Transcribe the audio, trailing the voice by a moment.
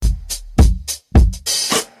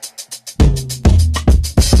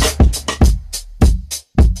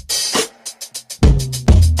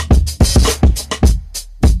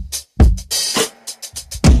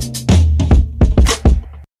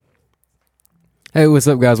Hey, what's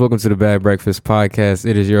up, guys? Welcome to the Bad Breakfast Podcast.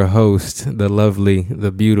 It is your host, the lovely,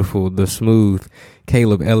 the beautiful, the smooth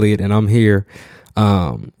Caleb Elliott, and I'm here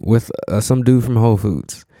with some dude from Whole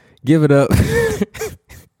Foods. Give it up.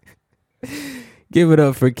 Give it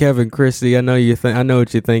up for Kevin Christie. I know I know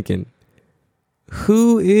what you're thinking.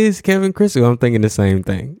 Who is Kevin Christie? Well, I'm thinking the same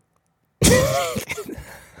thing.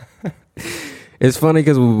 It's funny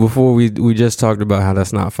because before we just talked about how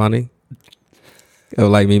that's not funny. It was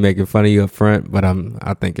like me making fun of you up front, but I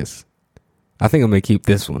think I'm gonna keep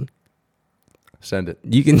this one. Send it.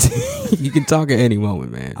 You can you can talk at any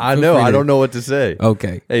moment, man. I know. I don't know what to say.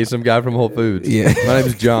 Okay. Hey, some guy from Whole Foods. Yeah. My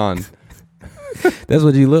name's John. That's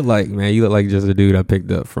what you look like, man. You look like just a dude I picked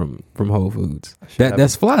up from Whole Foods.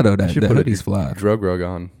 That's fly though. That hoodie's fly. Drug rug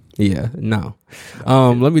on. Yeah, no.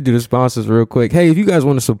 Let me do the sponsors real quick. Hey, if you guys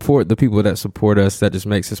want to support the people that support us, that just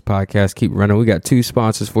makes this podcast keep running, we got two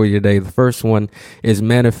sponsors for you today. The first one is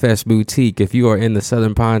Manifest Boutique. If you are in the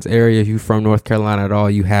Southern Pines area, if you're from North Carolina at all,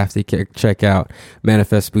 you have to check out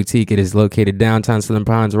Manifest Boutique. It is located downtown Southern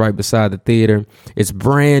Pines, right beside the theater. It's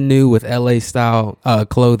brand new with LA style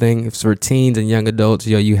clothing. It's for teens and young adults.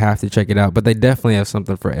 You have to check it out. But they definitely have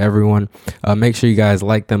something for everyone. Make sure you guys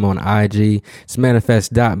like them on IG. It's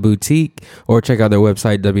manifest.boutique, or check out their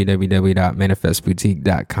website,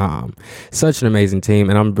 www.manifestboutique.com. Such an amazing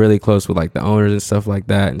team, and I'm really close with like the owners and stuff like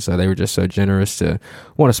that, and so they were just so generous to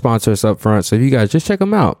want to sponsor us up front. So if you guys just check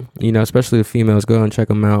them out, especially the females, go and check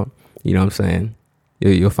them out. You know what I'm saying?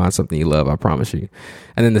 You'll find something you love, I promise you.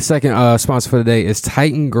 And then the second sponsor for the day is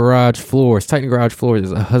Titan Garage Floors. Titan Garage Floors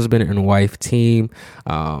is a husband and wife team,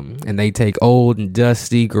 and they take old and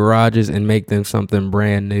dusty garages and make them something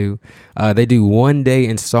brand new. They do 1 day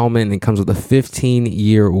installment, and it comes with a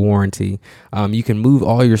 15-year warranty. You can move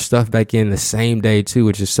all your stuff back in the same day too,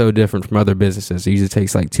 which is so different from other businesses. It usually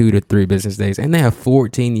takes like 2 to 3 business days, and they have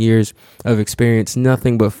 14 years of experience,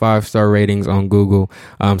 nothing but 5-star ratings on Google.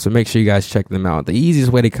 So make sure you guys check them out. The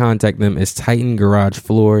easiest way to contact them is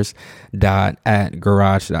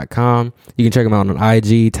titangaragefloors.garage.com. You can check them out on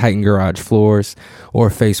IG, Titan Garage Floors, or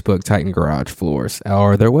Facebook, Titan Garage Floors,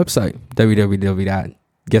 or their website, www.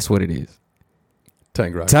 Guess what it is?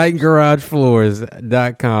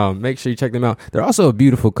 TitanGarageFloors.com. Make sure you check them out. They're also a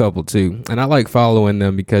beautiful couple too, and I like following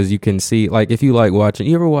them because you can see, like, if you like watching,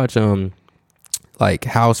 you ever watch like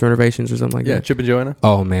house renovations or something like that? Yeah, Chip and Joanna.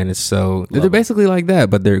 Oh man, it's so they're basically like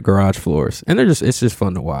that, but they're garage floors, and it's just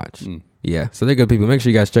fun to watch. Yeah, so they're good people. Make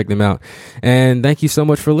sure you guys check them out. And thank you so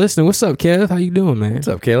much for listening. What's up, Kev? How you doing, man? What's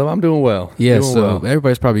up, Caleb? I'm doing well. Yeah,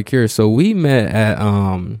 everybody's probably curious. So we met at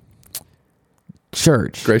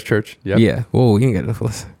church. Grace Church. Yep. Yeah. Whoa, you ain't got to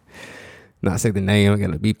listen. Not say the name. I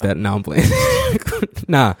got to beep that. Now I'm playing.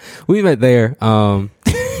 Nah, we met there.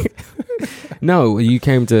 No, you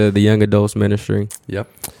came to the young adults ministry. Yep.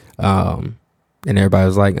 And everybody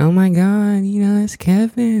was like, "Oh my God, it's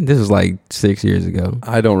Kevin." This was like 6 years ago.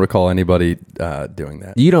 I don't recall anybody doing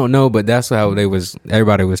that. You don't know, but that's how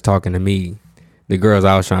everybody was talking to me. The girls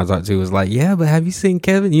I was trying to talk to was like, "Yeah, but have you seen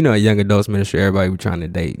Kevin?" At young adults ministry, everybody was trying to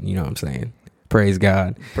date. You know what I'm saying? Praise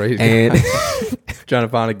God. Praise God. Trying to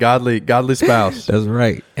find a godly spouse. That's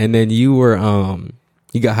right. And then you were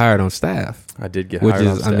you got hired on staff. I did get hired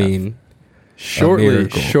on staff. I mean,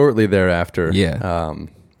 shortly thereafter. Yeah.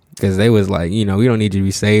 Because they was like, we don't need you to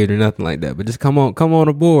be saved or nothing like that, but just come on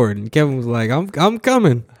aboard. And Kevin was like, I'm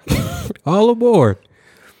coming, all aboard.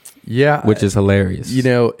 Yeah, which is hilarious.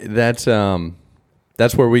 That's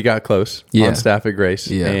where we got close on staff at Grace.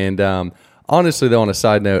 Yeah. And honestly, though, on a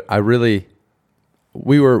side note,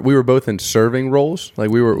 we were both in serving roles,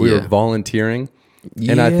 like we were volunteering,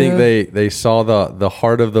 and I think they saw the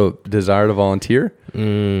heart of the desire to volunteer,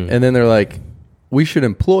 and then they're like, we should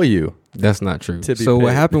employ you. That's not true. So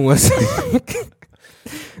what happened was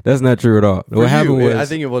that's not true at all. What happened was, I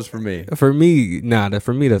think it was for me. For me,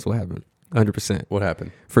 for me that's what happened. 100%. What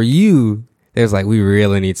happened? For you, it was like, we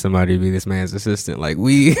really need somebody to be this man's assistant. Like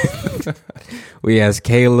we asked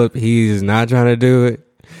Caleb, he's not trying to do it.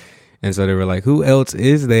 And so they were like, who else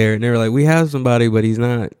is there? And they were like, we have somebody, but he's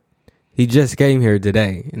not. He just came here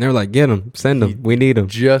today. And they were like, get him, send him. We need him.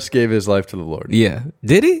 Just gave his life to the Lord. Yeah.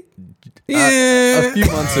 Did he? Yeah. A few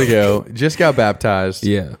months ago, just got baptized.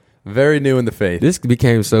 Yeah. Very new in the faith. This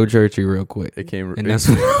became so churchy real quick. It came, and that's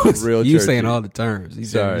what real you churchy. Saying all the terms. You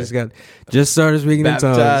Sorry. Just started speaking in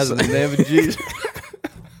tongues. Baptized in the name of Jesus.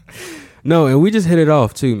 No, and we just hit it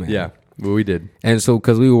off too, man. Yeah, well, we did. And so,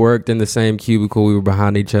 because we worked in the same cubicle, we were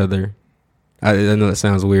behind each other. I know that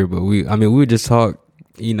sounds weird, but we would just talk.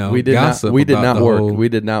 We did not work. We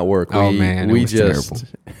did not work. We just terrible.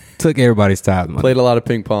 Took everybody's time. Played a lot of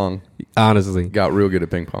ping pong. Honestly, got real good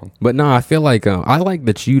at ping pong. But no, I feel like I like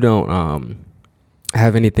that you don't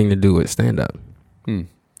have anything to do with stand up.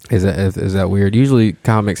 Is that weird? Usually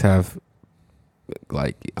comics have,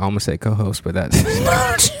 like, I almost say co-host, but that's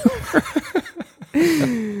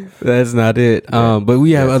that's not it. But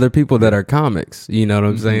we have other people that are comics. You know what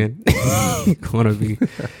I'm saying? You want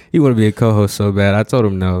to be a co-host so bad. I told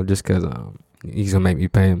him no, just because he's gonna make me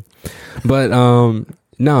pay him. But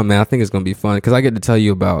no, man, I think it's gonna be fun because I get to tell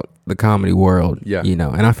you about the comedy world. Yeah, you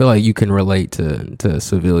know, and I feel like you can relate to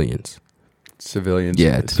civilians.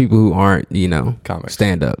 Yeah, to people who aren't, you know, comics,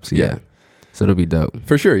 stand-ups. Yeah. So it'll be dope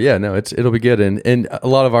for sure. Yeah, no, it'll be good, and a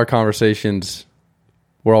lot of our conversations,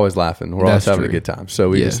 we're always laughing, we're always having a good time. So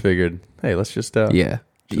we just figured, hey, let's just you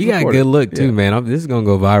got a good look too, man. This is gonna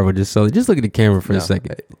go viral. Just look at the camera for a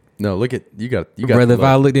second. No, look at you got brother. If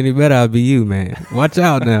I looked any better, I'd be you, man. Watch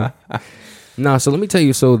out now. No, so let me tell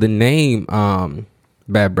you. So the name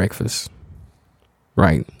Bad Breakfast,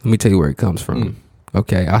 right? Let me tell you where it comes from.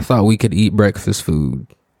 Okay, I thought we could eat breakfast food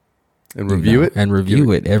and review it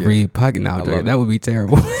every podcast. No, that would be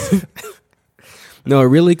terrible. No, it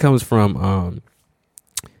really comes from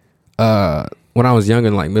when I was younger,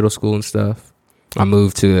 in like middle school and stuff. I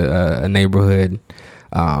moved to a neighborhood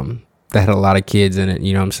that had a lot of kids in it.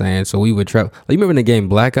 You know what I'm saying? So we would travel. Like, you remember when the game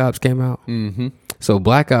Black Ops came out? Mm-hmm. So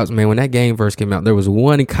Black Ops, man, when that game first came out, there was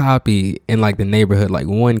one copy in like the neighborhood. Like,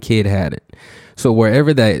 one kid had it. So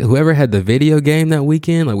whoever had the video game that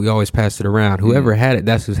weekend, like, we always passed it around. Whoever had it,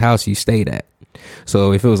 that's whose house you stayed at.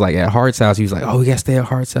 So if it was like at Hart's house, he was like, oh, we got to stay at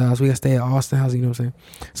Hart's house. We got to stay at Austin's house. You know what I'm saying?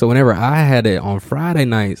 So whenever I had it on Friday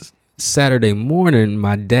nights, Saturday morning,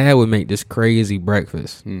 my dad would make this crazy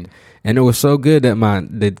breakfast. And it was so good that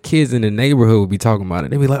the kids in the neighborhood would be talking about it.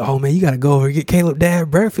 They'd be like, oh, man, you got to go over and get Caleb dad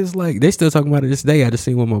breakfast. Like, they still talking about it this day. I just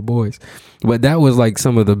seen one of my boys. But that was like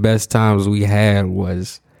some of the best times we had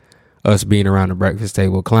was us being around the breakfast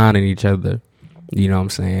table, clowning each other. You know what I'm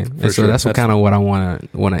saying? And so that's kind of what I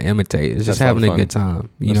want to imitate. It's just having a good time.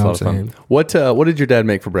 You know what I'm saying? What did your dad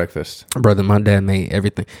make for breakfast? Brother, my dad made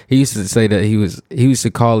everything. He used to say that he used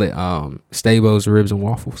to call it Stabo's Ribs and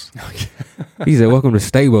Waffles. He said, welcome to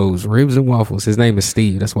Stabo's Ribs and Waffles. His name is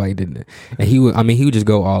Steve. That's why he did it. And he would just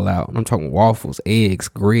go all out. I'm talking waffles, eggs,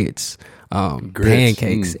 grits,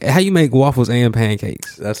 pancakes. How you make waffles and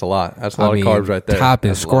pancakes? That's a lot. That's a lot of carbs right there.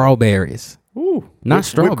 Topping strawberries. Ooh, not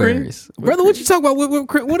strawberries. Brother, what you talking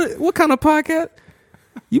about? What kind of podcast?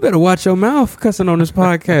 You better watch your mouth cussing on this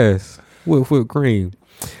podcast. Whipped cream.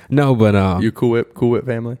 No, but you Cool Whip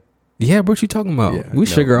family? Yeah, bro, what you talking about? Yeah, we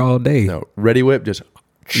sugar all day. No, Ready Whip just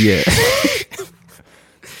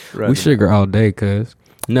we sugar all day, cuz.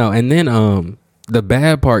 No, and then the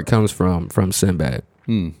bad part comes from Sinbad.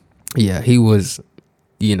 Yeah, he was,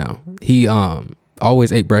 you know, he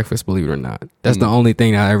always ate breakfast, believe it or not. That's the only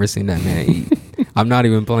thing I ever seen that man eat. I'm not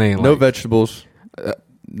even playing. No vegetables,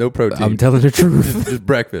 no protein. I'm telling the truth. Just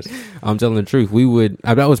breakfast. I'm telling the truth.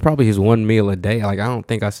 That was probably his one meal a day. Like, I don't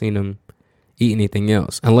think I seen him eat anything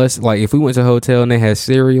else. Unless, like, if we went to a hotel and they had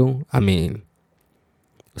cereal, I mean,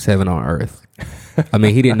 it was heaven on earth. I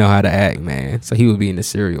mean, he didn't know how to act, man. So he would be in the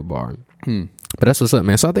cereal bar. But that's what's up,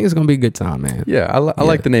 man. So I think it's going to be a good time, man. Yeah, I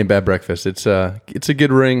like the name Bad Breakfast. It's a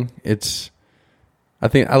good ring. I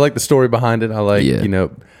think I like the story behind it. I like, you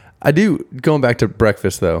know, I do. Going back to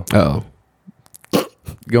breakfast though.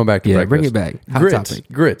 Going back to breakfast. Bring it back.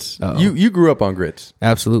 Grits. You grew up on grits.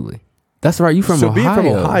 Absolutely. That's right. You from Ohio. So being from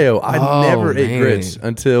Ohio, I never ate grits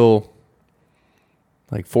until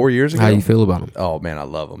like 4 years ago. How you feel about them? Oh man, I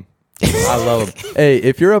love them. I love them. Hey,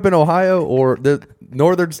 if you're up in Ohio or the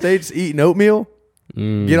northern states eating oatmeal,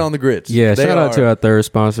 get on the grits. Yeah, shout out to our third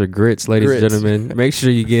sponsor, Grits, ladies and gentlemen. Make sure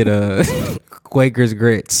you get Quaker's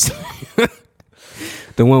Grits.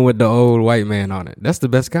 The one with the old white man on it. That's the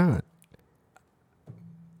best kind.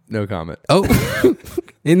 No comment. Oh,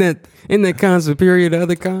 isn't that kind superior to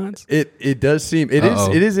other kinds? It does seem it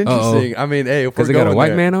is interesting. I mean, hey, if we're it got a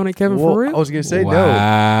white man on it, Kevin, for real? I was gonna say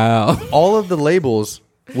no. All of the labels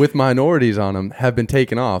with minorities on them have been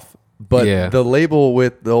taken off. But the label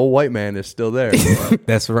with the old white man is still there.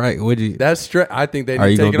 That's right. I think they need to take it off. Are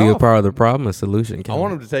you going to be a part of the problem or solution? I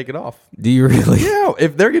want them to take it off. Do you really? Yeah.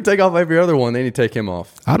 If they're going to take off every other one, they need to take him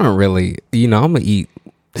off. I don't really. You know, I'm going to eat.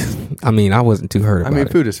 I mean, I wasn't too hurt about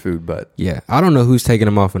it. Food is food, but. Yeah. I don't know who's taking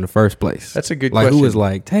them off in the first place. That's a good question. Like, who was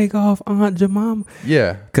like, take off Aunt Jemima?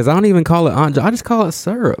 Yeah. Because I don't even call it Aunt I just call it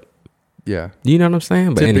syrup. Yeah. You know what I'm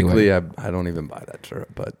saying? But typically, anyway. I don't even buy that syrup,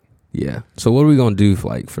 but. Yeah. So what are we gonna do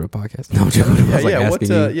for the podcast? No, I'm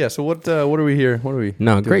joking. So what are we here? What are we?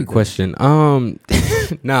 No, great question. I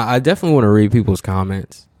definitely want to read people's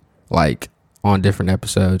comments, like on different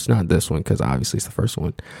episodes. Not this one because obviously it's the first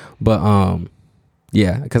one, but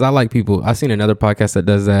Yeah, because I like people. I've seen another podcast that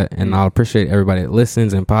does that, and I'll appreciate everybody that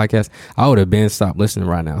listens and podcasts. I would have been stopped listening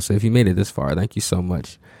right now. So if you made it this far, thank you so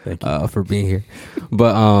much for being here.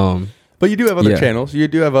 But you do have other channels. You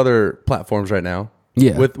do have other platforms right now.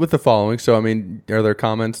 Yeah, with the following. So I mean, are there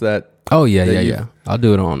comments that? Oh yeah. I'll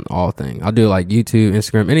do it on all things. I'll do it like YouTube,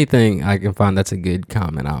 Instagram, anything I can find that's a good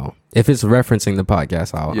comment. If it's referencing the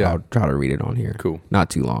podcast, I'll try to read it on here. Cool. Not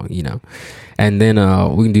too long, And then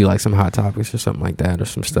we can do like some hot topics or something like that, or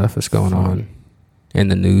some stuff that's going on in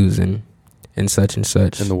the news and such and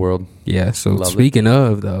such in the world. Yeah. So speaking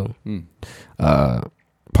of though,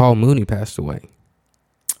 Paul Mooney passed away.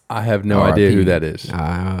 I have no idea who that is.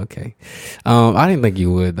 Okay. I didn't think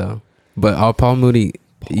you would though. But Paul Mooney,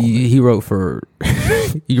 he wrote for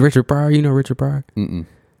Richard Pryor. You know Richard Pryor? Mm-mm.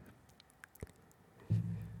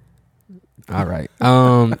 All right.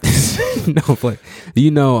 No play.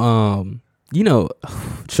 You know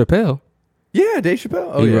Chappelle. Yeah, Dave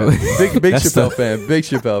Chappelle. Oh yeah, big Chappelle fan. Big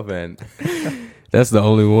Chappelle fan. That's the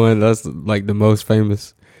only one. That's like the most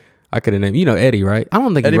famous. I could have named. Eddie, right? I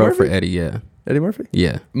don't think Eddie he wrote Murphy? For Eddie. Yeah. Eddie Murphy?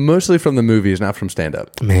 Yeah. Mostly from the movies, not from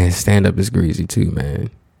stand-up. Man, stand-up is greasy too,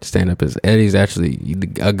 man. Stand-up is... Eddie's actually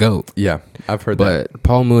a GOAT. Yeah, I've heard that. But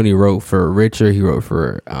Paul Mooney wrote for Richard. He wrote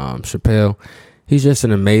for Chappelle. He's just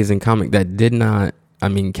an amazing comic that did not,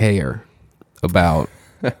 care about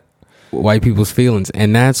white people's feelings.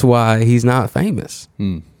 And that's why he's not famous.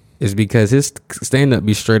 It's because his stand-up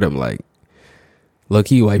be straight up like,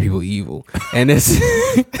 low-key white people evil. And it's...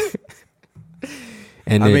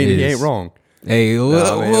 and he ain't wrong. Hey,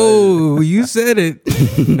 whoa, you said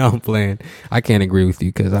it. No, I'm playing. I can't agree with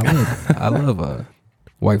you because I love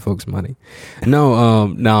white folks' money. No,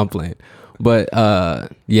 I'm playing. But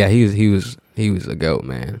yeah, he was a GOAT,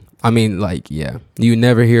 man. You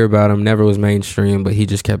never hear about him, never was mainstream, but he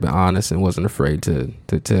just kept it honest and wasn't afraid to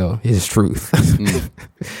tell his truth.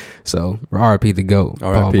 So R.I.P. the GOAT,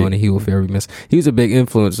 Paul Mooney. He will forever be missed. He was a big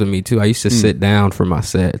influence on me too. I used to sit down for my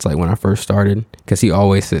sets, like when I first started, because he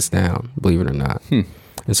always sits down, believe it or not. And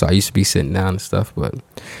so I used to be sitting down and stuff, but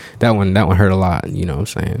that one hurt a lot. You know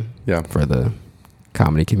what I'm saying? Yeah. For the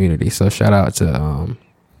comedy community. So shout out to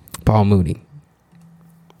Paul Mooney,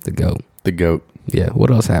 the GOAT. The GOAT. Yeah.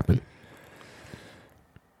 What else happened?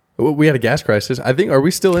 We had a gas crisis. I think. Are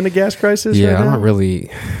we still in a gas crisis? Yeah, right now? Not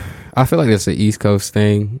really. I feel like it's an East Coast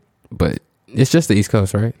thing, but it's just the East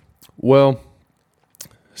Coast, right? Well,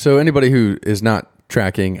 so anybody who is not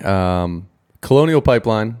tracking, Colonial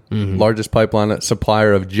Pipeline, largest pipeline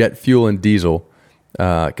supplier of jet fuel and diesel,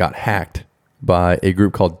 got hacked by a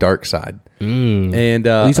group called DarkSide. And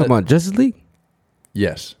are you talking about Justice League?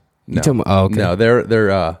 Yes. No. You talking about, okay. No,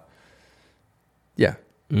 they're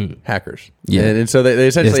hackers. Yeah. And so they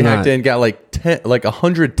essentially hacked in, got like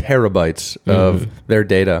 100 terabytes of their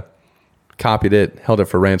data, copied it, held it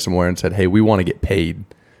for ransomware, and said, hey, we want to get paid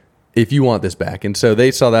if you want this back. And so they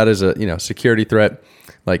saw that as a security threat,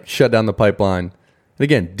 like shut down the pipeline. And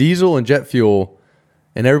again, diesel and jet fuel,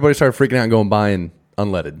 and everybody started freaking out and going buying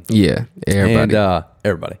unleaded. Yeah, everybody. And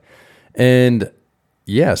everybody. And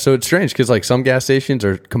yeah, so it's strange because like some gas stations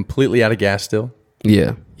are completely out of gas still.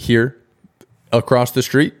 Yeah. Here, across the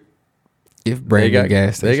street, they got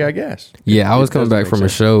gas. Yeah, I was coming back from a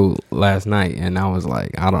show last night, and I was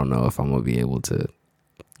like, I don't know if I'm gonna be able to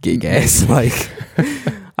get gas. Like,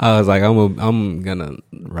 I was like, I'm gonna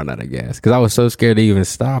run out of gas because I was so scared to even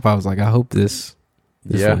stop. I was like, I hope this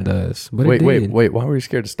one does. But wait. Why were you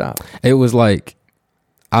scared to stop? It was like,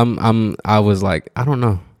 I was like, I don't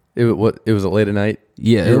know. It was late at night.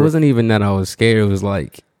 Yeah, it wasn't even that I was scared. It was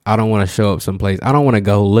like, I don't want to show up someplace. I don't want to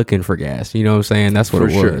go looking for gas. You know what I'm saying? That's what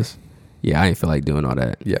it was. Yeah, I didn't feel like doing all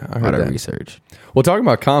that. Yeah, I heard that research. Well, talking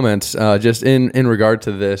about comments, just in regard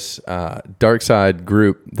to this DarkSide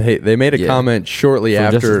group, they made a comment shortly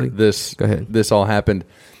after this all happened,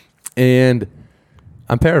 and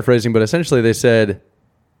I'm paraphrasing, but essentially they said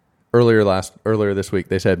earlier this week,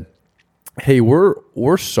 they said, "Hey,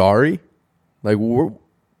 we're sorry, like we're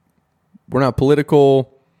not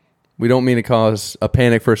political. We don't mean to cause a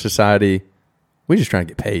panic for society. We're just trying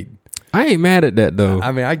to get paid." I ain't mad at that though.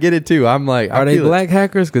 I mean, I get it too. I'm like, are they black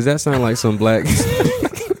hackers? Because that sounds like some black.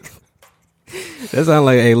 That sounds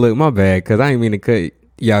like, hey, look, my bad, because I ain't mean to cut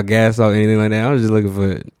y'all gas off or anything like that. I was just looking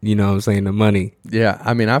for, you know what I'm saying, the money. Yeah,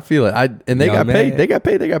 I mean, I feel it. And they got paid. They got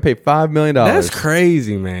paid $5 million. That's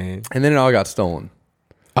crazy, man. And then it all got stolen.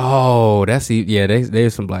 Oh,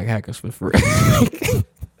 there's some black hackers for free.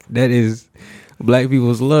 That is black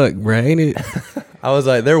people's luck, bro, ain't it? I was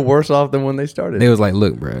like, they're worse off than when they started. They was like,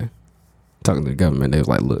 look, bro, talking to the government, they was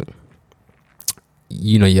like, look,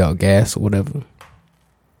 y'all gas or whatever, I'm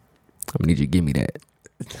gonna need you to give me that.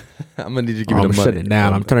 I'm gonna need you to give me I'm the money. shutting it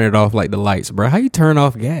down. I'm turning it off like the lights, bro. How you turn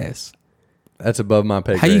off gas? That's above my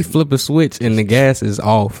pay grade. How you flip a switch and the gas is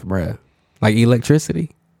off, bro? Like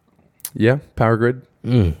electricity? Yeah, power grid.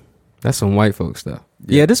 That's some white folk stuff.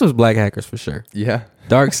 Yeah, this was black hackers for sure. Yeah,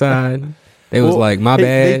 Dark side. They was like, my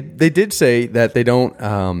bad. They did say that they don't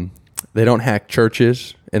hack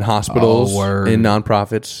churches and hospitals and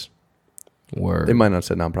nonprofits. Word. They might not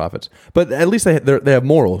say nonprofits, but at least they have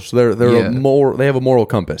morals. They have a moral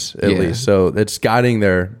compass at least, so it's guiding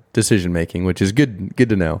their decision making, which is good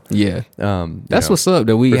to know. Yeah, that's what's up.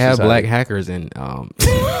 That we have black hackers, and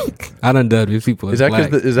I done with people. Is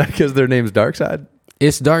that because their name's Darkside?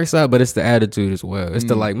 It's Darkside, but it's the attitude as well. It's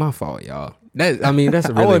the like, my fault, y'all. That's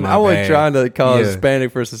really my bad. I wasn't trying to call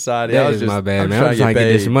Hispanic for society. That is my bad, man. I'm trying to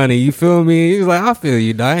get this money. You feel me? He was like, I feel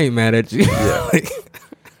you. I ain't mad at you. Yeah.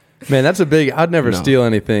 Man, that's a big. I'd never steal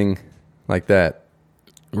anything like that.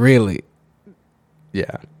 Really?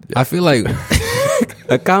 Yeah. I feel like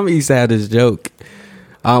a comic used to have this joke.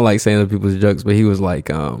 I don't like saying other people's jokes, but he was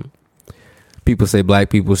like, people say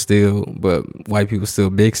black people steal, but white people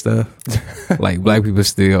steal big stuff. Like black people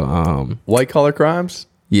steal white collar crimes.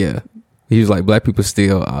 Yeah, he was like, black people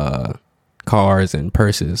steal cars and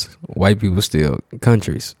purses. White people steal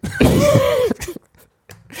countries.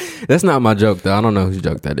 That's not my joke though. I don't know whose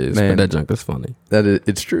joke that is, but that joke is funny.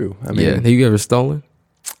 It's true. I mean, have you ever stolen?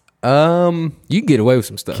 You can get away with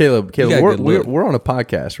some stuff. Caleb, we're on a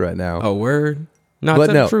podcast right now. Oh, word? No, tell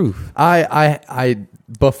the truth. I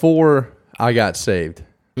before I got saved,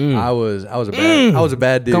 I was a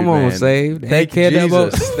bad dude. Come on, man. saved. Thank you,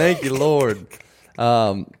 Jesus. Thank you, Lord.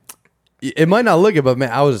 It might not look it, but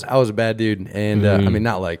man, I was a bad dude, and I mean,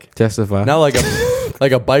 not like testify, not like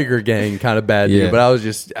a biker gang kind of bad dude, but I was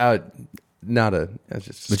just But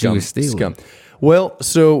you was stealing. Scum. Well,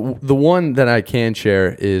 so the one that I can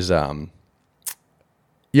share is, you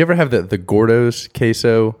ever have the Gordo's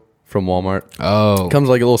queso from Walmart? Oh, it comes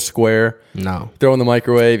like a little square. No, throw in the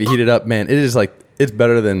microwave, you heat it up. Man, it is like, it's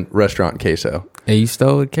better than restaurant queso. And you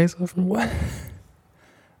stole a queso from what?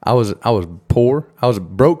 I was poor. I was a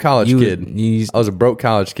broke college kid. I was a broke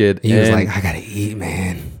college kid. He was like, I gotta eat,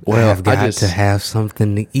 man. Well, I've got to have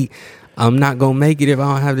something to eat. I'm not gonna make it if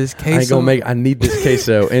I don't have this queso. I ain't gonna make. I need this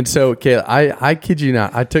queso. And so, kid, I kid you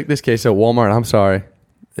not. I took this queso at Walmart. I'm sorry,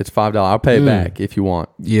 it's $5. I'll pay it back if you want.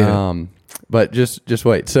 Yeah. But just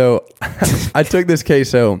wait. So, I took this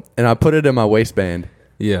queso and I put it in my waistband.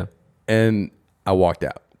 Yeah. And I walked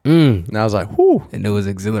out. And I was like, whoo. And it was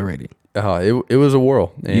exhilarating. It was a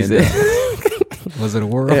whirl. And, was it a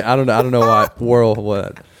whirl? I don't know why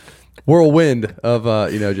whirlwind of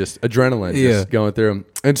just adrenaline just going through them.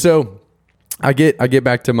 And so I get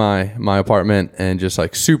back to my apartment and just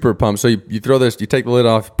like super pumped. So you throw this, you take the lid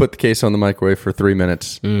off, put the queso in the microwave for 3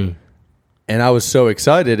 minutes. And I was so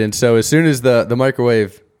excited. And so as soon as the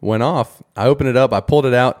microwave went off, I opened it up, I pulled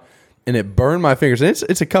it out, and it burned my fingers. And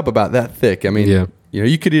it's a cup about that thick. I mean,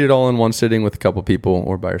 you could eat it all in one sitting with a couple people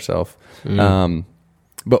or by yourself.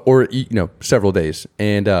 Or several days.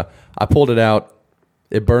 And I pulled it out,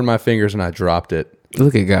 it burned my fingers, and I dropped it.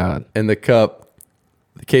 Look at God. And the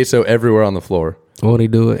queso everywhere on the floor. Won't he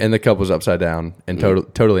do it? And the cup was upside down and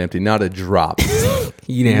totally empty. Not a drop.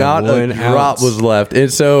 Not a drop was left.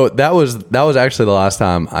 And so that was actually the last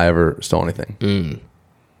time I ever stole anything.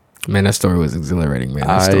 Man, that story was exhilarating, man.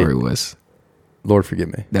 That story was... Lord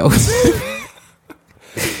forgive me. That was...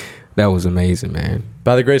 That was amazing, man.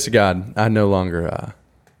 By the grace of God, I no longer...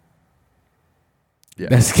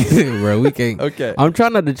 That's good, bro. We can't... Okay. I'm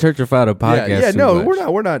trying not to churchify the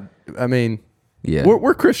podcast we're not... I mean... Yeah.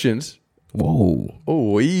 We're Christians. Whoa.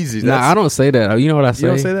 Oh, easy. Nah, I don't say that. You know what I say? You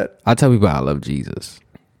don't say that? I tell people I love Jesus.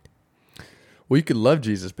 Well, you could love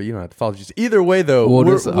Jesus, but you don't have to follow Jesus. Either way, though, well,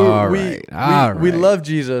 we love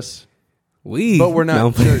Jesus. But we're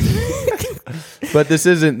not church. But this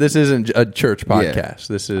isn't a church podcast. Yeah.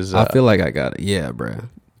 This is. I feel like I got it. Yeah, bro.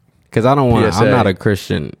 Because I don't want. I'm not a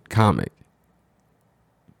Christian comic.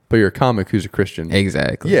 But you're a comic who's a Christian.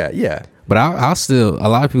 Exactly. Yeah. But I'll still. A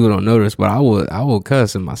lot of people don't notice, but I will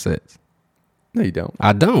cuss in my sets. No, you don't.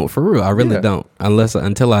 I don't, for real. I really don't,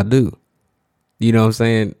 until I do. You know what I'm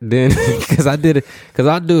saying? Then because I did it, because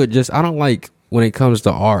I do it. Just I don't like when it comes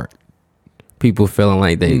to art, people feeling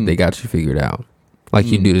like they got you figured out, like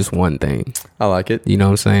you do this one thing. I like it. You know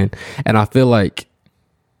what I'm saying? And I feel like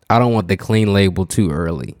I don't want the clean label too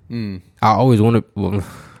early. I always want to. Well,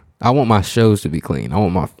 I want my shows to be clean. I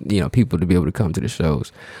want my people to be able to come to the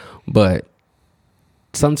shows, but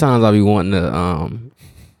sometimes I'll be wanting to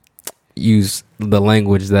use the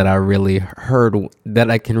language that I really heard,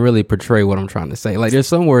 that I can really portray what I'm trying to say. Like there's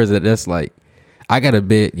some words that's like I got a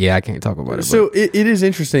bit. Yeah, I can't talk about it. So it is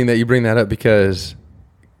interesting that you bring that up because,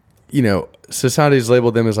 society's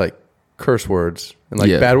labeled them as like curse words and like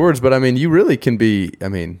bad words. But I mean, you really can be,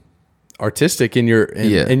 artistic in your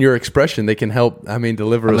in your expression. They can help.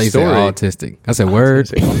 Deliver a story. Autistic. I said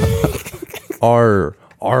word.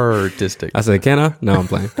 Artistic. I said, can I? No, I'm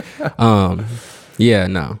playing. Yeah,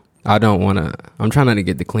 no. I don't want to. I'm trying not to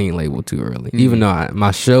get the clean label too early. Even though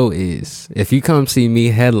my show is, if you come see me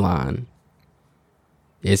headline,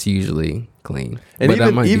 it's usually clean. And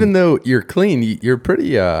even though you're clean, you're pretty.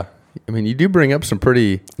 You do bring up some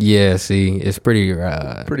pretty. Yeah, see, it's pretty.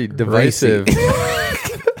 Pretty divisive.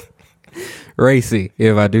 Racy,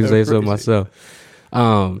 if I do say so myself.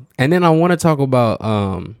 And then I want to talk about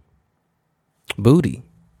booty.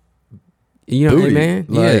 You know, booty? Man,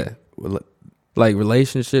 like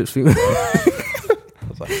relationships.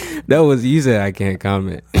 That was, you said I can't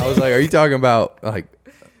comment. I was like, are you talking about like?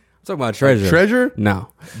 I'm talking about treasure. Treasure? No.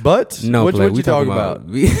 But no. What you talking about?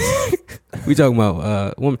 We talking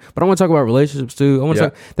about women, but I want to talk about relationships too. I want to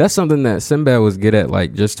talk. That's something that Sinbad was good at,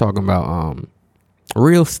 like just talking about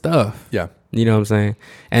real stuff. Yeah. You know what I'm saying?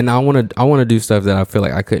 And I want to do stuff that I feel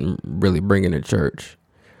like I couldn't really bring into church,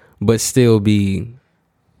 but still be,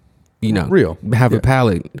 real. Have a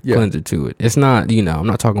palate cleanser to it. It's not, I'm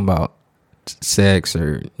not talking about sex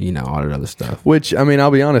or, all that other stuff. Which,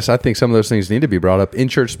 I'll be honest, I think some of those things need to be brought up in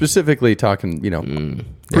church, specifically talking,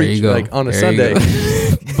 preach like on a Sunday.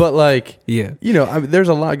 But like, there's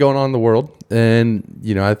a lot going on in the world. And,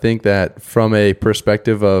 I think that from a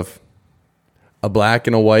perspective of a black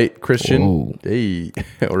and a white Christian,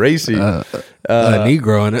 racy, a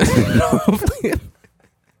Negro in it.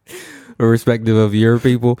 Irrespective of your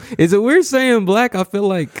people. Is it weird saying black? I feel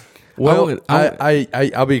like. Well,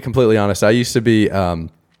 I'll be completely honest. I used to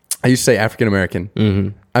say African American.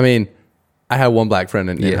 Mm-hmm. I had one black friend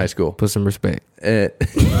in high school. Put some respect. And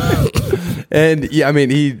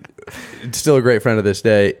he's still a great friend to this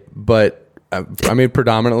day. But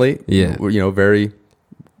predominantly, very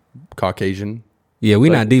Caucasian. Yeah,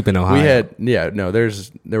 we're not deep in Ohio.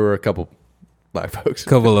 There were a couple black folks.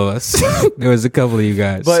 Couple of us. There was a couple of you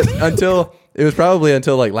guys. But until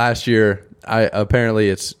like last year, apparently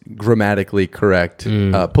it's grammatically correct,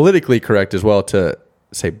 politically correct as well to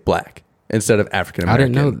say black instead of African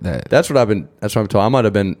American. I didn't know that. That's what I'm told. I might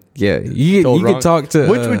have been. Yeah, you can talk to.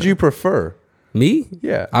 Which would you prefer? Me?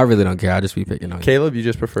 Yeah, I really don't care. I just be picking on Caleb. You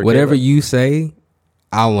just prefer whatever Caleb? You say.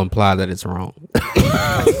 I'll imply that it's wrong.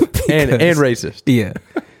 and racist. Yeah.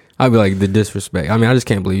 I'll be like, the disrespect. I just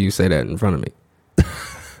can't believe you say that in front of me.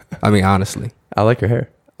 Honestly. I like your hair.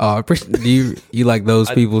 Oh, do you like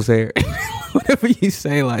those people's hair? Whatever you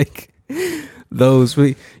say, like those,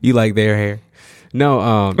 you like their hair.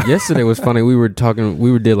 No, yesterday was funny. We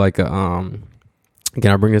did like a, can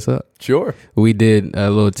I bring this up? Sure. We did a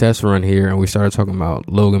little test run here, and we started talking about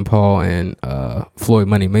Logan Paul and Floyd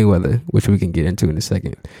Money Mayweather, which we can get into in a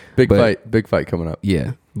second. Big fight coming up.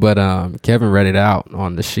 Yeah, but Kevin read it out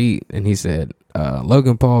on the sheet, and he said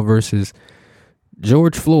Logan Paul versus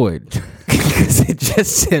George Floyd, because it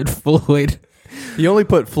just said Floyd. He only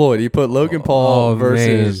put Floyd. He put Logan Paul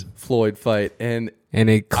versus Floyd fight, and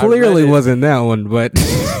it clearly wasn't that one. But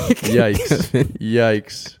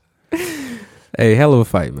yikes. Hey, hell of a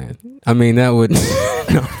fight, man. That would.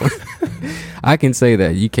 No. I can say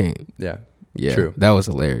that. You can't. Yeah. True. That was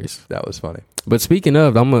hilarious. That was funny. But speaking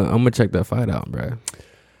of, I'm gonna check that fight out, bro.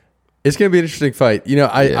 It's gonna be an interesting fight.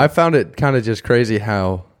 I found it kind of just crazy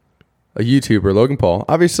how a YouTuber, Logan Paul,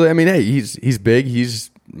 obviously, hey, he's big, he's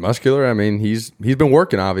muscular. He's been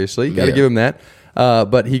working. Obviously, got to give him that.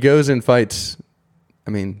 But he goes and fights.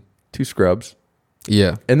 Two scrubs.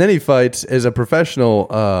 Yeah. And then he fights as a professional.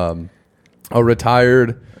 A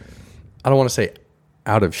retired, I don't want to say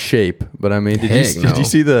out of shape, but did you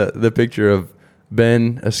see the picture of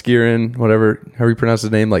Ben Askren, whatever, how you pronounce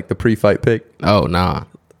his name, like the pre-fight pic? Oh, nah.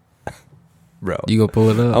 Bro. You gonna pull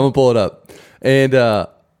it up? I'm gonna pull it up. And,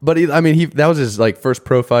 but that was his like first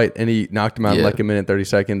pro fight, and he knocked him out in like a minute and 30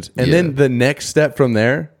 seconds. And then the next step from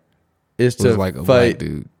there is to like a fight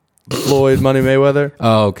dude. Floyd Money Mayweather.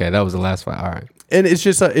 Oh, okay. That was the last fight. All right. And it's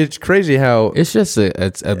just it's crazy how it's just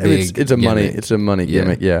it's a big it's a money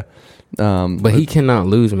gimmick, yeah. But he cannot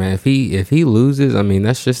lose, man. If he loses,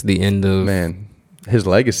 that's just the end of his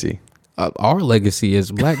legacy. Our legacy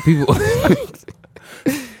as black people,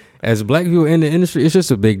 as black people in the industry, it's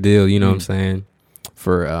just a big deal. You know what I'm saying?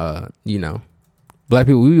 For black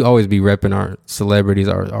people, we always be repping our celebrities,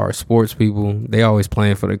 our sports people. They always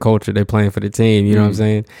playing for the culture. They playing for the team. You know what I'm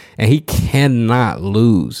saying? And he cannot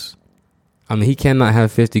lose. He cannot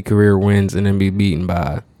have 50 career wins and then be beaten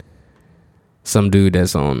by some dude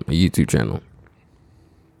that's on a YouTube channel.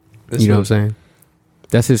 You know what I'm saying?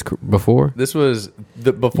 That's his before. This was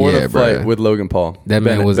before the fight with Logan Paul. That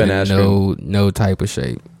man was in no type of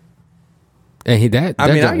shape, and that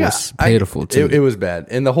was pitiful too. It was bad,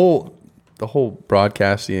 and the whole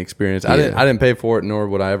broadcasting experience. I didn't pay for it, nor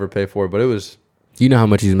would I ever pay for it. But it was. You know how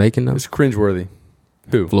much he's making though? It's cringeworthy.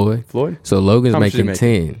 Who? Floyd. So Logan's making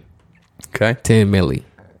 10. Okay. 10 milli.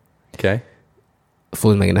 Okay.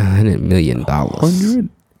 Floyd's making $100 million. $100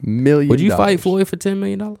 million. Would you fight Floyd for $10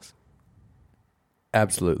 million?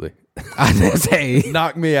 Absolutely. I just say,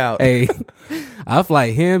 knock me out. Hey, I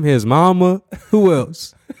fight him, his mama. Who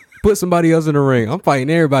else? Put somebody else in the ring. I'm fighting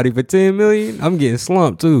everybody for $10 million. I'm getting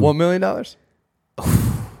slumped too. $1 million?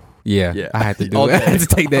 Yeah. I had to do it. I had to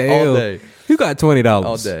take that All L. day. You got $20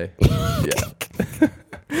 all day. Yeah.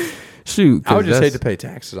 Shoot. I would just hate to pay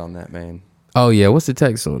taxes on that, man. Oh yeah. What's the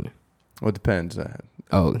tax on it? Well, it depends. You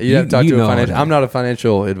have to talk to a financial. I'm not a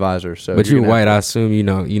financial advisor, so. But you're white. I assume you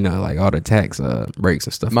know like all the tax breaks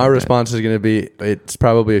and stuff. My response is going to be, it's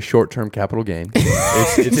probably a short-term capital gain.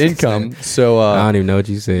 it's income. So I don't even know what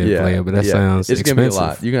you said, player, but that sounds. It's going to be a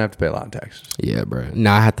lot. You're going to have to pay a lot of taxes. Yeah, bro.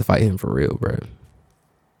 Nah, I have to fight him for real, bro.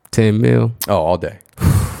 10 mil. Oh, all day,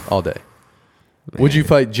 all day. Man. Would you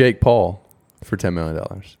fight Jake Paul for $10 million?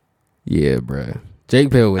 Yeah, bro.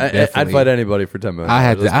 Jake Paul would definitely. I'd fight anybody for $10 million. I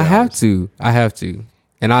have to.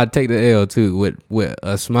 And I'd take the L too with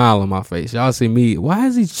a smile on my face. Y'all see me. Why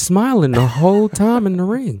is he smiling the whole time in the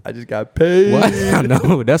ring? I just got paid. What? I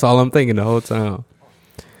know. That's all I'm thinking the whole time.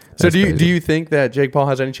 So do you think that Jake Paul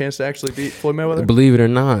has any chance to actually beat Floyd Mayweather? Believe it or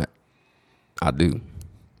not, I do.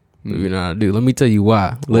 Believe it or not, I do. Let me tell you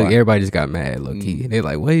why. Look, everybody just got mad, low key. They're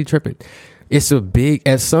like, "What are you tripping?" It's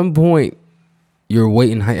at some point, your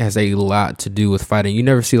weight and height has a lot to do with fighting. You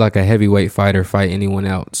never see like a heavyweight fighter fight anyone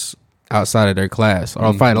else outside of their class,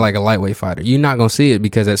 or fight like a lightweight fighter. You're not gonna see it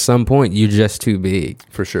because at some point you're just too big.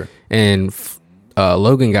 For sure. And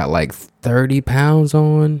Logan got like 30 pounds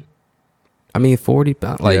on. 40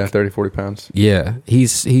 pounds. Like 30, 40 pounds. Yeah,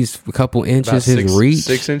 he's a couple inches. About his reach,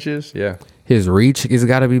 6 inches. Yeah, his reach has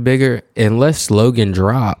got to be bigger. Unless Logan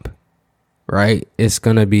drop, right? It's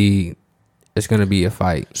gonna be a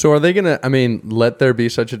fight. So are they gonna? Let there be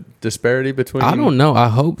such a disparity between? I don't know. I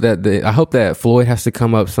hope that Floyd has to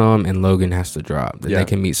come up some and Logan has to drop. That they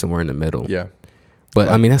can meet somewhere in the middle. Yeah. But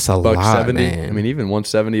that's a lot, 70, man. Even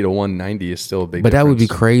 170 to 190 is still a big. But difference. that would be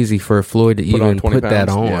crazy for Floyd to even put that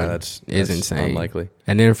on. Yeah, that's insane. Unlikely.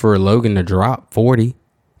 And then for Logan to drop 40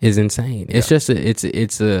 is insane. It's just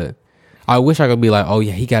it's a. I wish I could be like, oh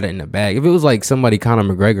yeah, he got it in the bag. If it was like somebody Conor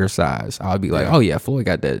McGregor size, I'd be like, oh yeah, Floyd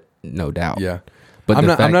got that, no doubt. Yeah. But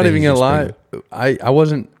I'm not even gonna lie. I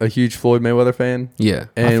wasn't a huge Floyd Mayweather fan. Yeah.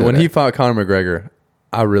 And when he fought Conor McGregor,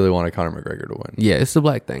 I really wanted Conor McGregor to win. Yeah, it's the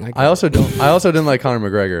black thing. I also didn't like Conor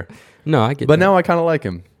McGregor. No, I get. But now I kind of like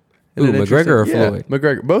him. Ooh, McGregor or Floyd?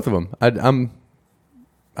 McGregor, both of them.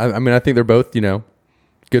 I think they're both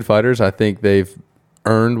good fighters. I think they've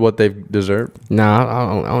earned what they've deserved. Nah,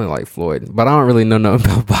 I only like Floyd, but I don't really know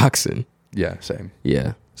nothing about boxing. Yeah, same.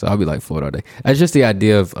 Yeah. So I'll be like Floyd all day. It's just the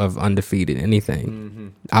idea of undefeated anything. Mm-hmm.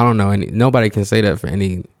 I don't know nobody can say that for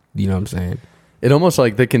any. You know what I'm saying? It almost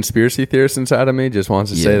like the conspiracy theorist inside of me just wants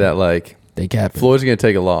to say that like they cap Floyd's gonna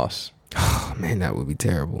take a loss. Oh man, that would be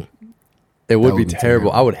terrible. It would be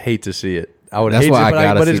terrible. I would hate to see it. I would That's hate why to, I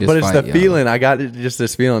gotta see this but it's fight, the feeling. I got just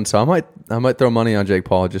this feeling. So I might throw money on Jake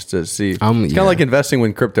Paul just to see. It's kind of like investing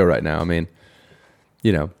in crypto right now.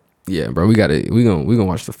 Yeah, bro. We gonna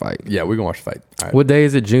watch the fight. Yeah, we're gonna watch the fight. All right. What day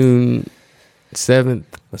is it? June 7th.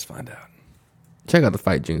 Let's find out. Check out the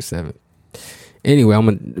fight June 7th. Anyway, I'm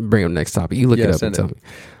gonna bring up the next topic. You look it up and tell me.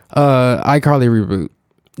 iCarly reboot.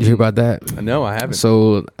 Did you hear about that? No, I haven't.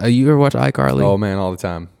 So you ever watch iCarly? Oh man, all the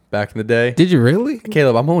time. Back in the day. Did you really?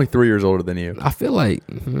 Caleb, I'm only 3 years older than you. I feel like.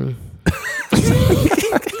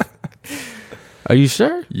 Are you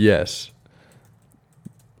sure? Yes.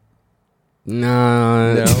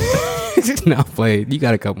 Nah. No. No, play. You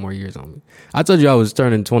got a couple more years on me. I told you I was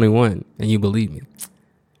turning 21, and you believe me.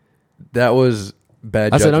 That was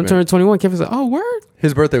bad. I said I'm turning 21. Kevin said, "Oh, word."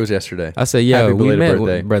 His birthday was yesterday. I said, "Yeah, Happy we met,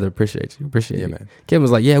 birthday. brother. Appreciate you. Yeah, you." Man. Kevin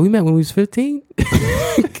was like, "Yeah, we met when we was 15."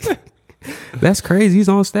 That's crazy. He's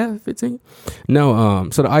on staff at 15. No,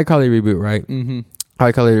 so the iCarly reboot, right? Mm-hmm.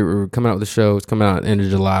 iCarly coming out with the show. It's coming out at the end of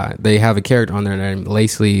July. They have a character on there named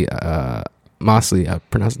Lacey Mosley. I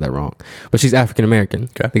pronounced that wrong, but she's African American.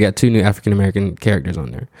 Okay. They got 2 new African American characters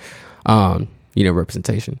on there.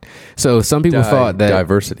 Representation. So some people thought that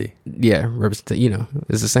diversity. Yeah, representation.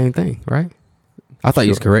 It's the same thing, right? I thought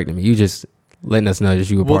you was correcting me. You just letting us know that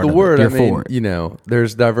you were part of it. Well, the word,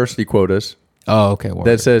 there's diversity quotas. Oh, okay.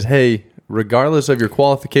 That says, hey, regardless of your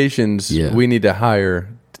qualifications, we need to hire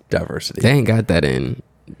diversity. They ain't got that in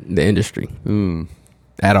the industry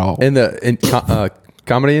at all. In the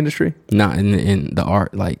comedy industry? Not in the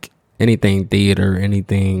art, like anything theater,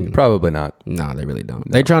 anything. Probably not. No, they really don't.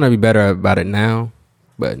 No. They're trying to be better about it now,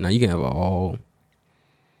 but no, you can have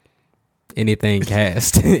anything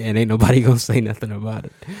cast, and ain't nobody gonna say nothing about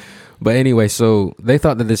it. But anyway, so they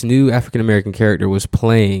thought that this new African American character was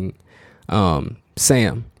playing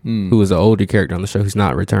Sam, who was an older character on the show who's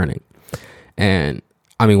not returning. And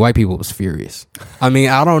I mean, white people was furious. I mean,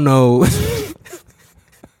 I don't know.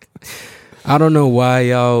 I don't know why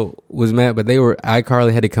y'all was mad, but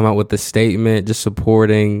iCarly had to come out with a statement just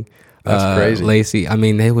supporting Lacey. I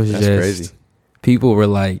mean, that's crazy. People were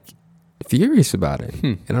like furious about it.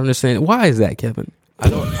 And I'm just saying, why is that, Kevin? I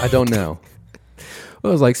don't know. I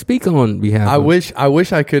was like, speak on behalf. I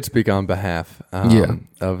wish I could speak on behalf of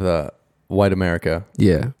the white America.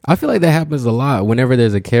 Yeah, I feel like that happens a lot whenever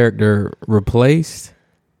there's a character replaced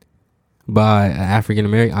by an African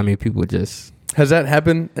American. I mean, people just. Has that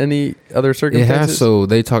happened any other circumstances? It has. So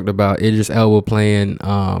they talked about Idris Elba playing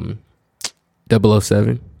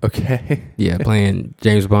 007. Okay. Yeah, playing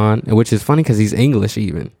James Bond, which is funny because he's English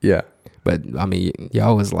even. Yeah. But I mean,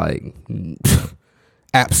 y'all was like,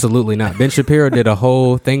 absolutely not. Ben Shapiro did a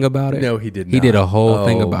whole thing about it. No, he did not. He did a whole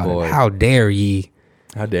thing about it. How dare ye?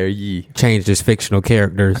 How dare ye change this fictional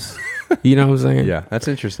characters? You know what I'm saying? Yeah, that's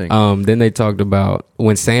interesting. Then they talked about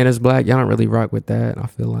when Santa's black. Y'all don't really rock with that. I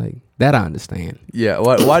feel like that I understand. Yeah.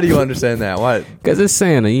 Why do you understand that? Why? Because it's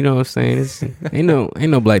Santa. You know what I'm saying? Ain't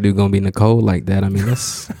no black dude gonna be in the cold like that. I mean,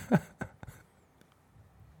 it's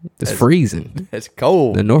freezing. It's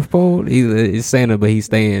cold. The North Pole. It's Santa, but he's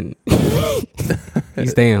staying.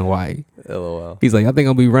 He's staying white. LOL. He's like, I think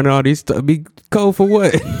I'll be running all these. Be cold for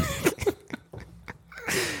what?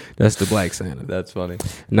 That's the Black Santa. That's funny.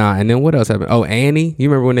 Nah, and then what else happened? Oh, Annie. You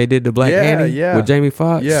remember when they did the Black Annie? Yeah. With Jamie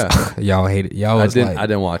Foxx? Yeah. Y'all hate it. Y'all was I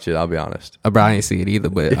didn't watch it, I'll be honest. Bro, I didn't see it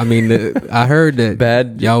either, but I mean, I heard that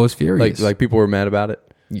bad. Y'all was furious. Like people were mad about it?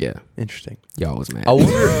 Yeah. Interesting. Y'all was mad.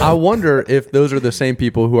 I wonder if those are the same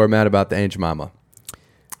people who are mad about the Aunt Jemima.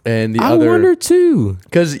 And I wonder too.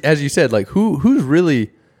 Because as you said, like who's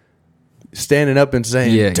really standing up and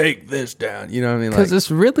saying, take this down? You know what I mean? Because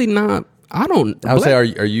it's really not. I would say, are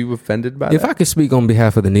you offended by that? If I could speak on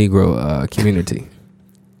behalf of the Negro community,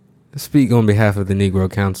 speak on behalf of the Negro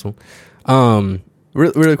Council.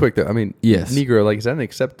 Really quick though, I mean, yes. Negro, like, is that an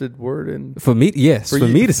accepted word? For me, yes. For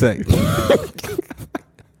me to say.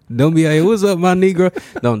 Don't be like, what's up, my Negro?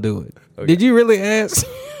 Don't do it. Okay. Did you really ask?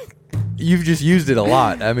 You've just used it a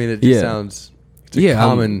lot. I mean, it just sounds a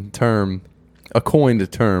common term, a coined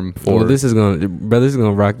term for. Well, this is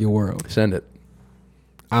gonna rock your world. Send it.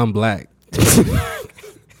 I'm black.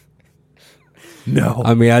 No.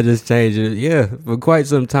 I mean, I just changed it. Yeah, for quite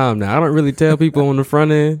some time now. I don't really tell people on the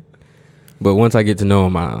front end, but once I get to know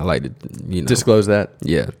them, I like to, disclose that.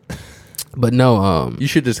 Yeah. But no, you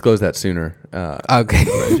should disclose that sooner.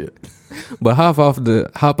 Okay. But hot off the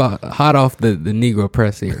Negro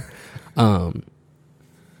press here.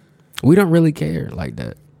 We don't really care like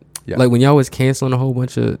that. Yeah. Like when y'all was canceling a whole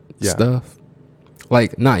bunch of stuff.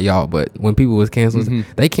 Like not y'all, but when people was canceling,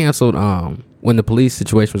 they canceled when the police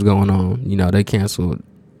situation was going on. You know, they canceled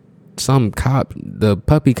the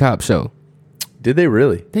Puppy Cop show. Did they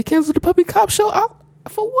really? They canceled the Puppy Cop show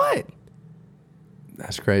for what?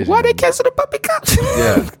 That's crazy. Why they cancel the Puppy Cop show?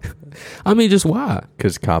 Yeah. I mean, just why?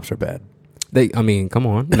 Because cops are bad. I mean, come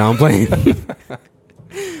on. No, I'm playing.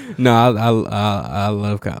 No, I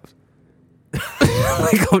love cops.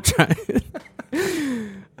 Like I'm trying.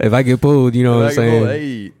 If I get pulled, you know what I'm saying?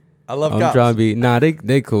 Hey, I love cops. I'm trying to be. Nah,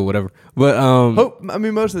 they cool, whatever. But I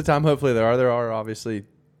mean, most of the time, hopefully there are obviously.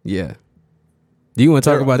 Yeah. Do you want to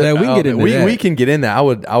talk about that? We can get into that. We can get in that. I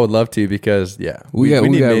would love to because we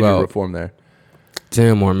need major reform there.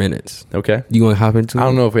 10 more minutes. Okay. You want to hop into it? I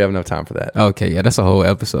don't know if we have enough time for that. Okay, yeah, that's a whole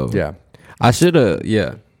episode. Yeah. I should have,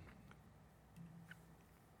 yeah.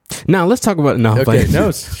 Now, let's talk about... No, okay,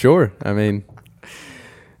 no, sure. I mean...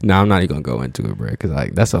 No, I'm not even going to go into it, bro, because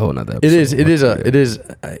that's a whole nother episode. It is,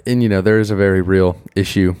 and there is a very real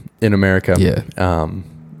issue in America. Yeah.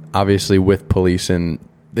 Obviously, with police, and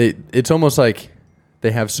it's almost like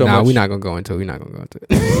they have so much... No, we're not going to go into it. We're not going to go into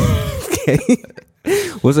it. Okay.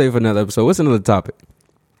 We'll save for another episode. What's another topic?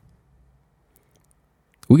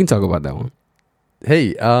 We can talk about that one.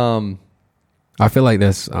 Hey, I feel like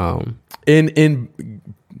that's in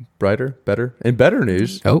better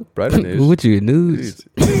news. Oh, brighter news. What you news?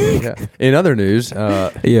 Yeah. In other news,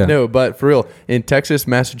 yeah. No, but for real, in Texas,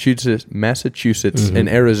 Massachusetts, and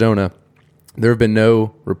Arizona, there have been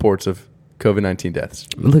no reports of COVID-19 deaths.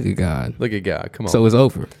 Look at God. Come on. So it's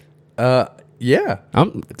over. Yeah.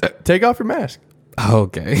 I'm Take off your mask.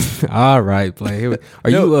 okay. All right, play. Are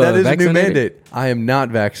you that is vaccinated? a new mandate. I am not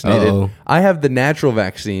vaccinated. Uh-oh. I have the natural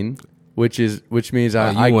vaccine, which means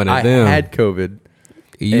I you one of them. had COVID.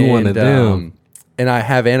 You one of them. And I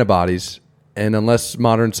have antibodies. And unless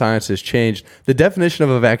modern science has changed, the definition of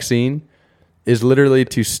a vaccine is literally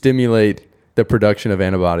to stimulate the production of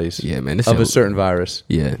antibodies Yeah, man. This of your, a certain virus.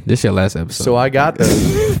 Yeah, this your last episode. So I got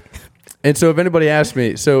those. And so if anybody asks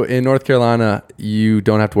me, so in North Carolina, you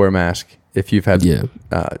don't have to wear a mask if you've had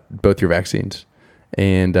both your vaccines.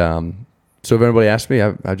 And so if anybody asks me,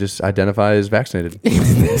 I just identify as vaccinated.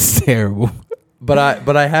 That's terrible. But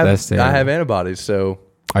I have That's terrible. I have antibodies, so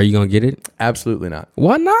Are you gonna get it? absolutely not.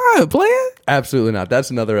 Why not, player? Absolutely not.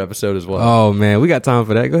 That's another episode as well. Oh man, we got time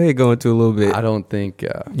for that. Go ahead, go into a little bit. I don't think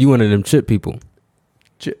You one of them chip people.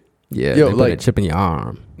 Yeah, Yo, they put like- a chip in your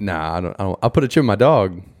arm. nah, I don't I'll put a chip in my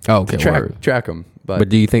dog. Oh, okay, to word. track them. But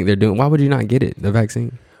do you think they're doing? Why would you not get it? The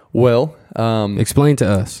vaccine? Well, Explain to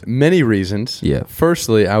us. many reasons. Yeah.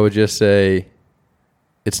 Firstly, I would just say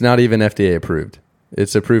it's not even FDA approved.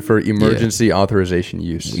 It's approved for emergency authorization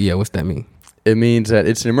use. Yeah, what's that mean? It means that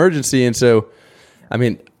it's an emergency, and so, I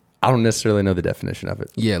mean, I don't necessarily know the definition of it,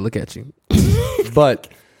 Yeah, look at you. but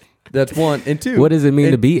that's one. And two, What does it mean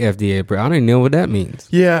and- to be FDA approved? I don't even know what that means.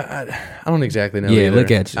 Yeah, I don't exactly know. Yeah, either.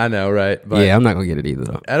 look at you. I know, right? But Yeah, I'm not gonna get it either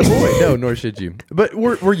though. attaboy. No, nor should you. But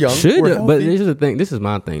we're young. Should, we're but healthy. this is the thing. This is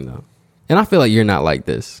my thing though, and I feel like you're not like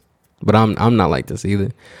this, but I'm not like this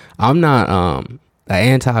either. I'm not an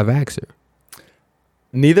anti-vaxxer.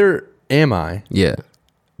 Neither am I. Yeah.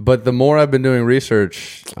 But the more I've been doing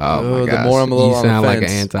research, Oh my the gosh. more I'm a little You on the sound like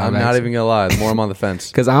fence. an I'm not anti-vaxxer. even gonna lie. The more I'm on the fence.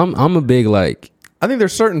 Because I'm a big like I think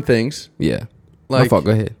there's certain things. yeah. My Like- fault.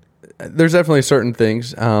 Go ahead. There's definitely certain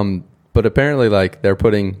things. But apparently, like they're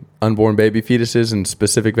putting unborn baby fetuses in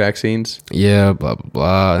specific vaccines. Yeah, blah blah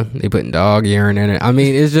blah. They putting dog urine in it. I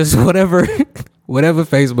mean, it's just whatever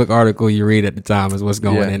Facebook article you read at the time is what's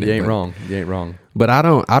going in it. You ain't but, wrong. You ain't wrong. But I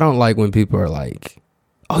don't like when people are like,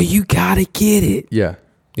 "Oh, you gotta get it." Yeah.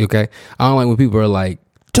 Okay, I don't like when people are like,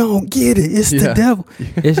 "Don't get it. It's the Yeah. devil."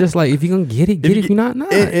 It's just like if you're gonna get it, get it. If you're not,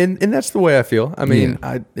 not. And that's the way I feel. I mean,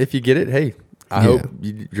 if you get it, hey, I Yeah. hope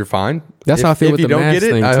you're fine. That's if, how I feel if with you the don't mask get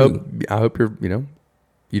it, thing, I too. hope you're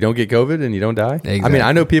you don't get COVID and you don't die. I mean, Exactly.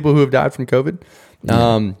 I know people who have died from COVID.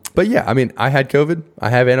 But yeah, I mean, I had COVID. I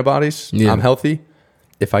have antibodies. Yeah. I'm healthy.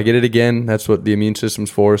 If I get it again, that's what the immune system's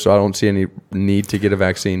for. So I don't see any need to get a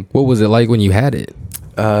vaccine. What was it like when you had it?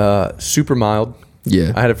 Super mild.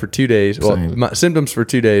 Yeah, I had it for 2 days. Well, Same. my symptoms for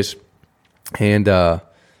 2 days, and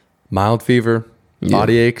mild fever,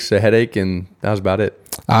 body aches, a headache, and that was about it.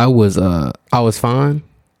 I was fine,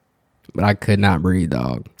 but I could not breathe,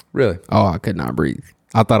 dog. Really? Oh, I could not breathe.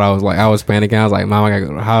 I thought I was panicking. I was like, "Mom, I gotta go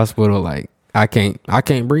to the hospital." Like, I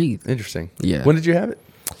can't breathe. Interesting. Yeah. When did you have it?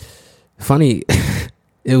 Funny,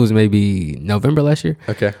 it was maybe November last year.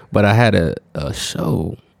 Okay. But I had a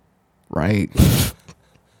show, right?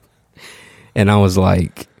 And I was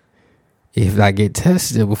like, if I get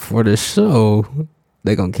tested before the show,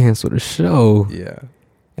 they're gonna cancel the show. Yeah.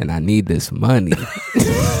 And I need this money.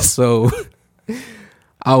 So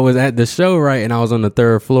I was at the show, right? And I was on the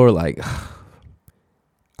third floor, like,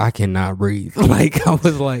 I cannot breathe. Like, I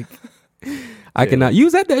was like, I cannot. You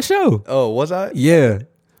was at that show. Oh, was I? Yeah.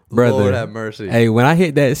 Brother. Lord have mercy. Hey, when I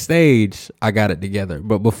hit that stage, I got it together.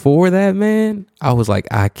 But before that, man, I was like,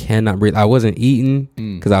 I cannot breathe. I wasn't eating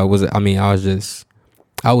because I was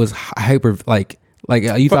hyper, like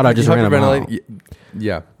you thought I just ran a mile.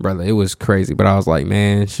 Yeah. Brother, it was crazy. But I was like,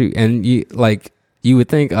 man, shoot. And you would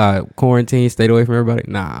think quarantine, stayed away from everybody.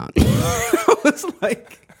 Nah.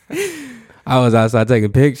 I was outside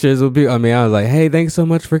taking pictures with people. I mean, I was like, hey, thanks so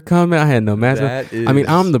much for coming. I had no mask.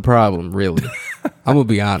 I'm the problem, really. I'm going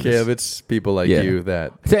to be honest. Kev, it's people like you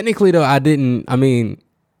that. Technically, though, I didn't. I mean,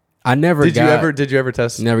 I never Did you ever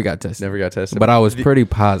test? Never got tested. Never got tested. But I was pretty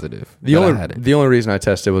positive. The that I had it. only reason I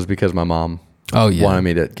tested was because my mom wanted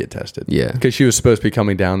me to get tested. Yeah. Because she was supposed to be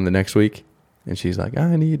coming down the next week. And she's like,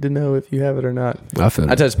 I need to know if you have it or not. I feel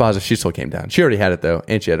I tested positive. She still came down. She already had it, though.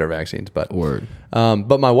 And she had her vaccines. But word.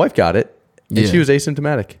 But my wife got it. And she was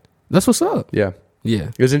asymptomatic. That's what's up. Yeah. Yeah.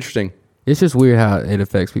 It was interesting. It's just weird how it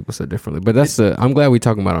affects people so differently. But I'm glad we're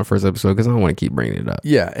talking about it on our first episode because I don't want to keep bringing it up.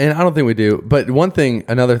 Yeah, and I don't think we do. But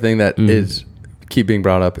another thing that is keep being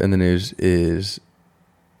brought up in the news is,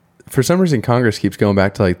 for some reason, Congress keeps going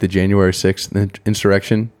back to like the January 6th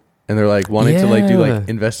insurrection, and they're like wanting to like do like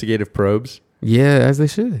investigative probes. Yeah, as they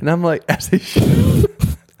should. And I'm like, as they should.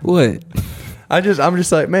 What? I'm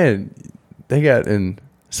just like, man, they got an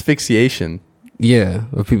asphyxiation. Yeah,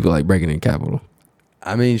 of people like breaking in Capitol.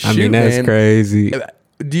 I mean, shoot, I mean, that's man. crazy.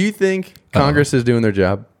 Do you think Congress is doing their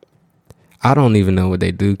job? I don't even know what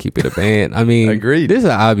they do. Keep it a band. I mean, agreed. This is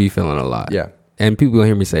how I be feeling a lot. Yeah. And people gonna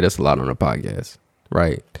hear me say this a lot on the podcast,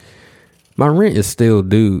 right? My rent is still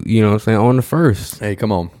due, you know what I'm saying, on the 1st. Hey,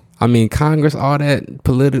 come on. I mean, Congress, all that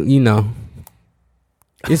political, you know.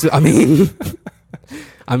 I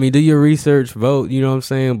mean, do your research, vote, you know what I'm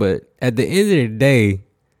saying? But at the end of the day,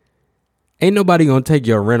 ain't nobody gonna take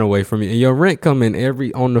your rent away from you. And your rent come in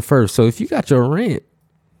on the 1st. So if you got your rent,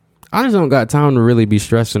 I just don't got time to really be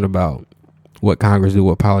stressing about what Congress do,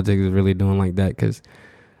 what politics is really doing like that. Because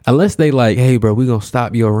unless they like, hey, bro, we gonna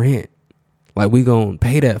stop your rent. Like, we gonna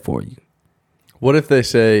pay that for you. What if they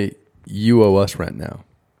say you owe us rent now?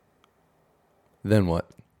 Then what?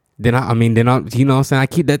 Then I you know what I'm saying? I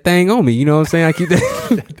keep that thing on me. You know what I'm saying? I keep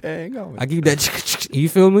that. Dang on me. I keep that. You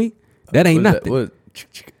feel me? That ain't nothing.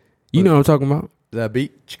 You know what I'm talking about? That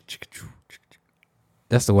beat?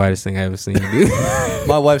 That's the whitest thing I ever seen you do.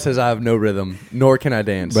 My wife says I have no rhythm, nor can I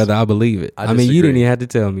dance. Brother, I believe it. I mean, you didn't even have to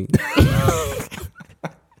tell me.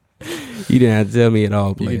 You didn't have to tell me at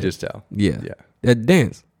all. You can just tell. Yeah. That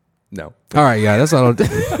dance. No. All right, yeah, that's all I'm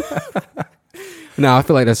No, I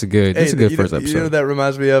feel like that's a good first episode. You know what that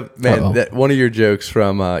reminds me of? Man, that one of your jokes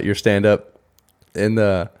from your stand-up in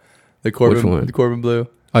the Corbin Blue.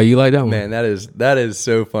 Oh, you like that one? Man, that is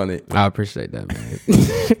so funny. I appreciate that, man.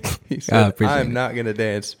 He said, I'm not going to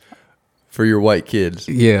dance for your white kids.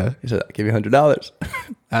 Yeah. He said, I'll give you $100.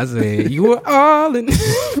 I said, you were all in.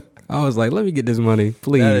 I was like, let me get this money,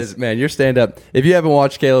 please. That is, man, your stand-up. If you haven't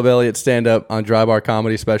watched Caleb Elliott's stand-up on Dry Bar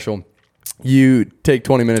Comedy Special, you take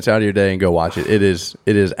 20 minutes out of your day and go watch it. It is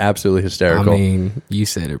absolutely hysterical. I mean, you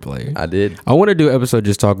said it, player. I did. I want to do an episode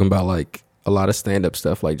just talking about like a lot of stand-up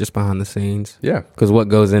stuff, like just behind the scenes. Yeah. Because what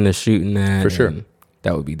goes into shooting that. For sure.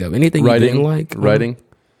 That would be dope. Anything writing, you didn't like? Writing?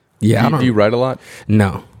 Yeah. Do you write a lot?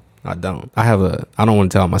 No, I don't. I don't want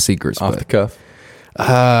to tell my secrets. Off the cuff?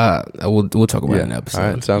 We'll talk about it in the episode.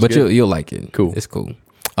 All right, sounds but good. You'll like it. Cool. It's cool.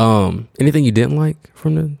 Anything you didn't like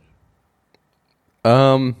from the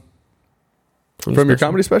from your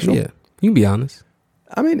comedy special? Yeah, you can be honest.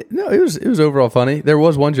 I mean, no, it was overall funny. There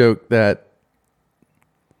was one joke that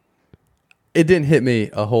it didn't hit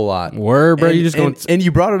me a whole lot. Word, bro. And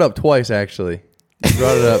you brought it up twice, actually. You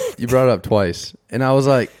brought it up twice, and I was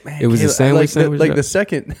like, man, it was the sandwich. Like the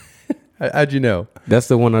second. How'd you know? That's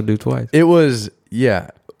the one I do twice. It was,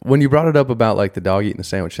 yeah. When you brought it up about like the dog eating the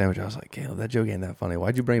sandwich, I was like, Caleb, that joke ain't that funny.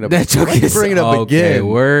 Why'd you bring it up? Bring it up again?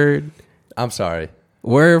 Word. I'm sorry.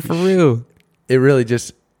 Word for real. It really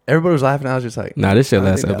just, everybody was laughing. I was just like, nah, this your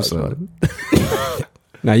last episode.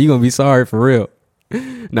 Nah, you gonna be sorry for real.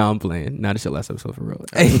 Nah, I'm playing. Nah, this your last episode for real.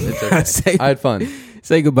 Hey, it's okay. I had fun.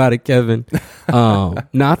 Say goodbye to Kevin. Nah,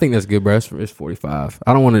 I think that's good, bro. It's 45.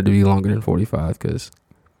 I don't want it to be longer than 45 because,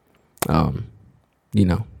 you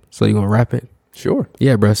know. So you gonna wrap it? Sure.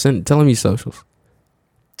 Yeah, bro. Tell him your socials.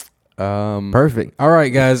 Perfect. All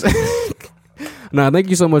right, guys. Nah, thank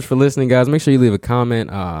you so much for listening, guys. Make sure you leave a comment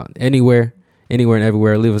anywhere and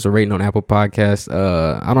everywhere. Leave us a rating on Apple Podcasts.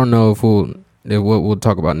 I don't know if we'll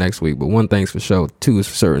talk about next week, but one thing's for sure, 2 is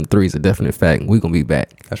for certain, 3 is a definite fact. We're gonna be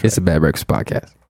back. That's right. It's a Bad Breakfast Podcast.